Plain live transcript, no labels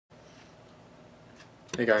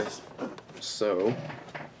Hey guys, so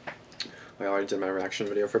I already did my reaction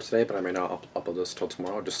video for today, but I may not upload this till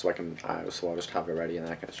tomorrow, just so I can, so I'll just have it ready and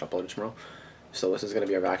then I can just upload it tomorrow. So this is going to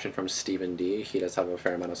be a reaction from Stephen D. He does have a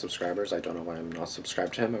fair amount of subscribers. I don't know why I'm not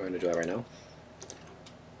subscribed to him. I'm going to do that right now.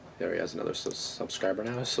 There he has another subscriber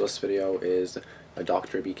now. So this video is A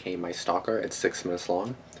Doctor Became My Stalker. It's 6 minutes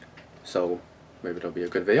long, so maybe it'll be a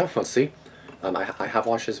good video. Let's see. I have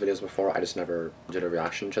watched his videos before, I just never did a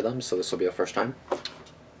reaction to them, so this will be the first time.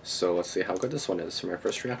 So let's see how good this one is for my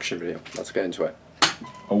first reaction video. Let's get into it.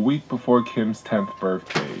 A week before Kim's 10th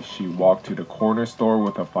birthday, she walked to the corner store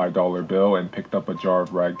with a $5 bill and picked up a jar of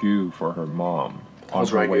ragu for her mom. On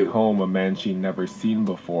her way home, a man she'd never seen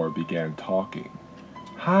before began talking.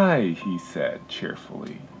 "Hi," he said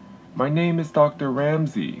cheerfully. "My name is Dr.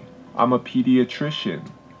 Ramsey. I'm a pediatrician.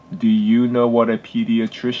 Do you know what a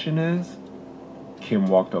pediatrician is?" Kim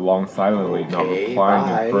walked along silently, not replying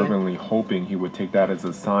and fervently hoping he would take that as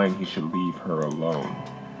a sign he should leave her alone.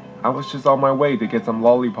 "I was just on my way to get some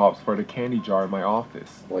lollipops for the candy jar in my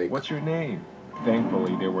office. What's your name?"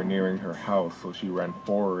 Thankfully, they were nearing her house, so she ran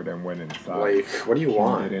forward and went inside. What do you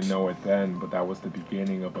want? Kim didn't know it then, but that was the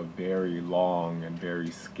beginning of a very long and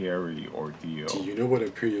very scary ordeal. Do you know what a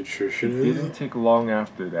pediatrician is? It didn't take long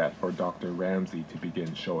after that for Dr. Ramsey to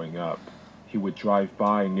begin showing up. He would drive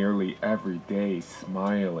by nearly every day,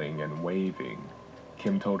 smiling and waving.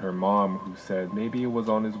 Kim told her mom, who said maybe it was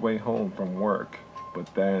on his way home from work.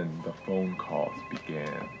 But then the phone calls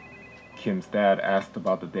began. Kim's dad asked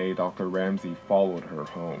about the day Dr. Ramsey followed her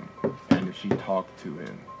home, and if she talked to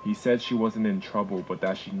him. He said she wasn't in trouble, but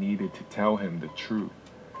that she needed to tell him the truth.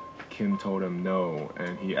 Kim told him no,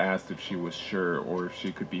 and he asked if she was sure or if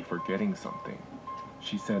she could be forgetting something.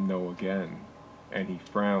 She said no again, and he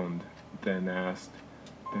frowned, then asked,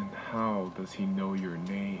 "Then how does he know your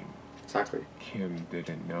name?" Exactly. Kim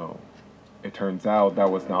didn't know. It turns out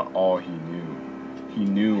that was not all he knew. He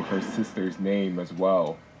knew her sister's name as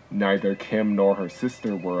well. Neither Kim nor her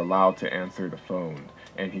sister were allowed to answer the phone,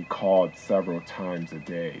 and he called several times a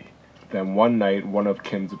day. Then one night, one of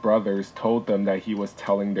Kim's brothers told them that he was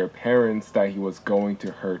telling their parents that he was going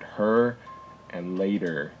to hurt her, and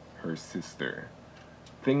later, her sister.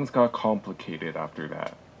 Things got complicated after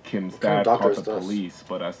that. Kim's dad called the police,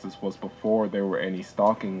 but as this was before there were any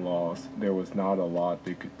stalking laws, there was not a lot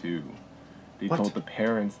they could do. They told the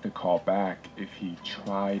parents to call back if he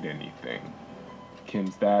tried anything.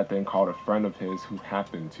 Kim's dad then called a friend of his who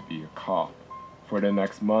happened to be a cop. For the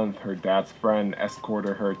next month, her dad's friend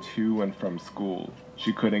escorted her to and from school.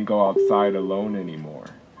 She couldn't go outside alone anymore.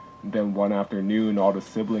 Then one afternoon, all the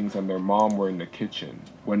siblings and their mom were in the kitchen,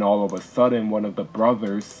 when all of a sudden one of the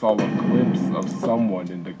brothers saw a glimpse of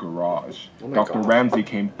someone in the garage. Dr. Ramsey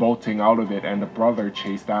came bolting out of it and the brother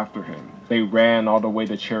chased after him. They ran all the way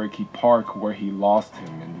to Cherokee Park where he lost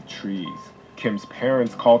him in the trees. Kim's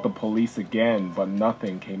parents called the police again, but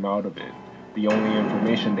nothing came out of it. The only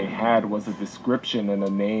information they had was a description and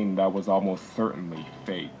a name that was almost certainly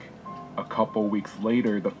fake. A couple weeks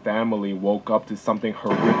later, the family woke up to something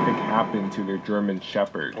horrific happened to their German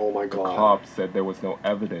Shepherd. Oh my God. The cops said there was no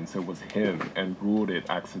evidence it was him and ruled it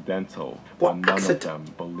accidental, but none of them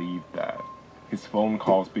believed that. His phone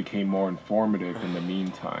calls became more informative in the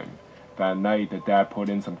meantime. That night, the dad put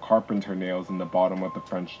in some carpenter nails in the bottom of the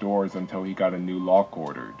French doors until he got a new lock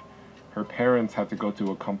ordered. Her parents had to go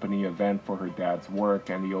to a company event for her dad's work,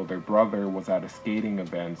 and the older brother was at a skating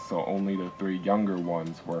event, so only the three younger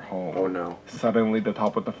ones were home. Oh no. Suddenly, the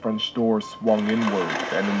top of the French door swung inward,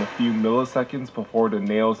 and in the few milliseconds before the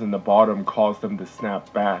nails in the bottom caused them to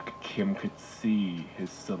snap back, Kim could see his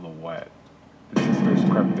silhouette. The sisters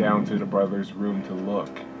crept down to the brother's room to look.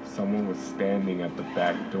 Someone was standing at the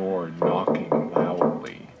back door, knocking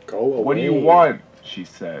loudly. Go away. "What do you want?" she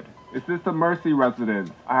said. "Is this the Mercy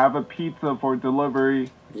residence? I have a pizza for delivery."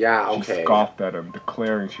 Yeah, okay. She scoffed at him,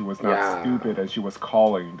 declaring she was not stupid and she was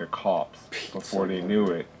calling the cops. Before they knew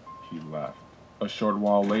it, he left. A short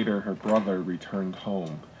while later, her brother returned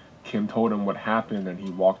home. Kim told him what happened and he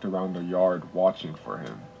walked around the yard watching for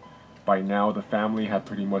him. By now, the family had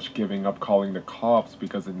pretty much given up calling the cops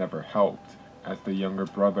because it never helped. As the younger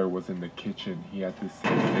brother was in the kitchen, he had this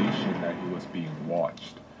sensation that he was being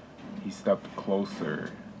watched. He stepped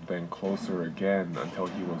closer, then closer again until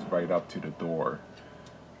he was right up to the door.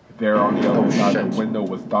 There on the other side of the window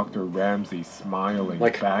was Dr. Ramsey smiling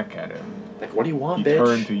back at him. What do you want, bitch? He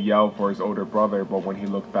turned to yell for his older brother, but when he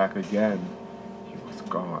looked back again, he was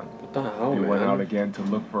gone. What the hell, man? They went out again to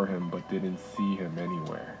look for him, but didn't see him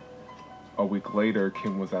anywhere. A week later,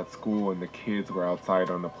 Kim was at school and the kids were outside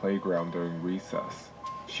on the playground during recess.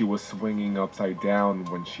 She was swinging upside down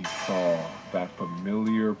when she saw that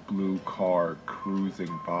familiar blue car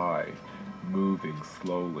cruising by, moving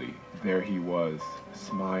slowly. There he was,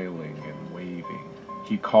 smiling and waving.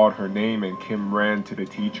 He called her name and Kim ran to the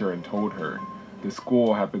teacher and told her. The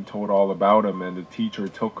school had been told all about him and the teacher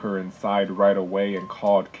took her inside right away and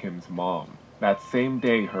called Kim's mom. That same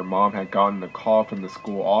day, her mom had gotten a call from the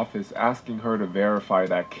school office asking her to verify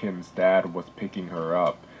that Kim's dad was picking her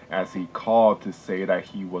up, as he called to say that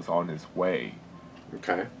he was on his way.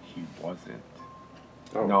 Okay. He wasn't.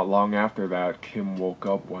 Oh. Not long after that, Kim woke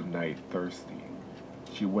up one night thirsty.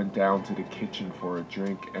 She went down to the kitchen for a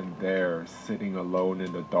drink, and there, sitting alone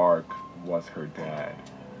in the dark, was her dad.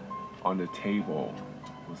 On the table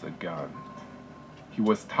was a gun. He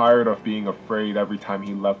was tired of being afraid every time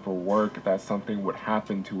he left for work that something would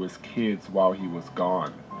happen to his kids while he was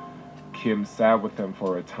gone. Kim sat with him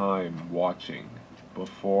for a time, watching,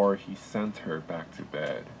 before he sent her back to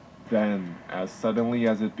bed. Then, as suddenly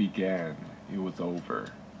as it began, it was over.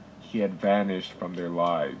 He had vanished from their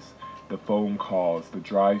lives. The phone calls, the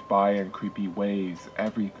drive-by and creepy waves,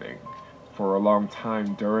 everything. For a long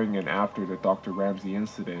time during and after the Dr. Ramsey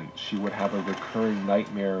incident, she would have a recurring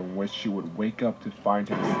nightmare in which she would wake up to find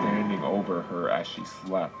him standing over her as she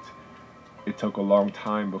slept. It took a long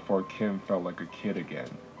time before Kim felt like a kid again.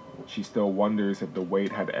 She still wonders if the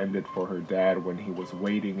wait had ended for her dad when he was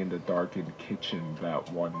waiting in the darkened kitchen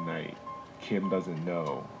that one night. Kim doesn't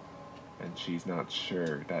know, and she's not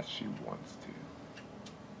sure that she wants to.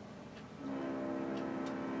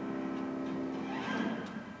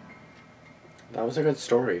 That was a good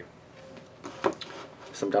story.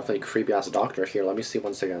 Some definitely creepy ass doctor here. Let me see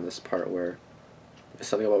once again this part where it's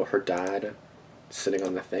something about her dad sitting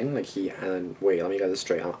on the thing. Like he and wait, let me get this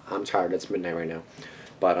straight. I'm tired. It's midnight right now.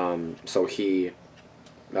 But so he,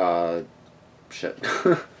 shit.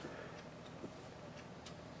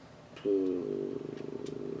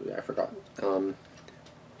 Yeah, I forgot.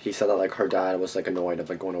 He said that like her dad was like annoyed of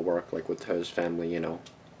like going to work like with his family, you know.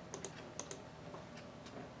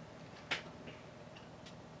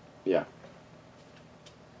 Yeah.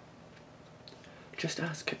 Just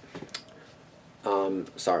ask.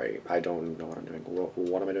 Sorry, I don't know what I'm doing.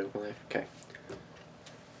 What am I doing with my life? Okay.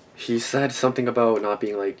 He said something about not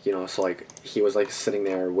being like, you know, so like he was like sitting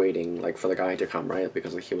there waiting like for the guy to come, right?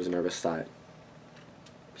 Because like he was nervous that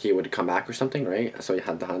he would come back or something, right? So he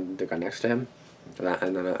had the guy next to him,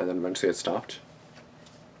 and then eventually it stopped.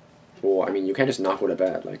 Well, I mean, you can't just not go to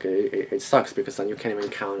bed. Like it sucks because then you can't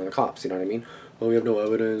even count on the cops. You know what I mean? Oh, we have no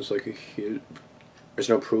evidence. Like there's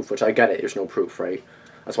no proof, which I get it. There's no proof, right?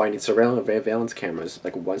 That's why I need surveillance cameras.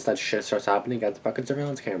 Like once that shit starts happening, get the fucking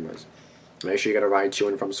surveillance cameras. Make sure you get a ride to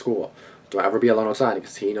and from school. Don't ever be alone outside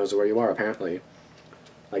because he knows where you are apparently.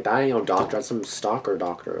 Like that ain't no doctor. That's some stalker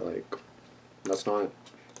doctor. Like that's not.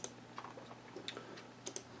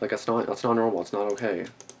 Like that's not normal. It's not okay.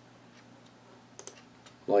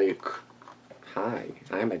 Like, hi,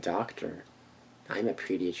 I'm a doctor. I'm a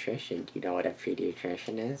pediatrician. Do you know what a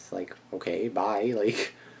pediatrician is? Like, okay, bye.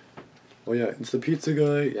 Like, oh yeah, it's the pizza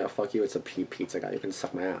guy. Yeah, fuck you, it's a pizza guy. You can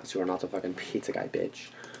suck my ass. You are not the fucking pizza guy, bitch.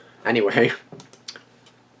 Anyway,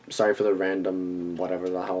 sorry for the random whatever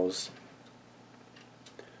the hell's.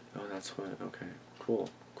 Oh, that's what. Okay, cool,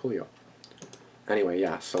 coolio. Anyway,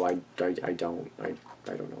 yeah. So I don't know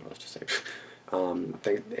what else to say.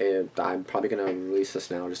 I'm probably gonna release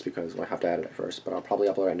this now just because I have to edit it first, but I'll probably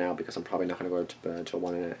upload it now because I'm probably not gonna go to bed until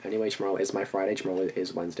 1 in it. Anyway, tomorrow is my Friday. Tomorrow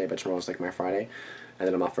is Wednesday, but tomorrow's like my Friday, and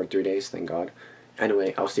then I'm off for 3 days. Thank God.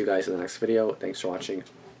 Anyway, I'll see you guys in the next video. Thanks for watching.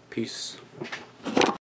 Peace.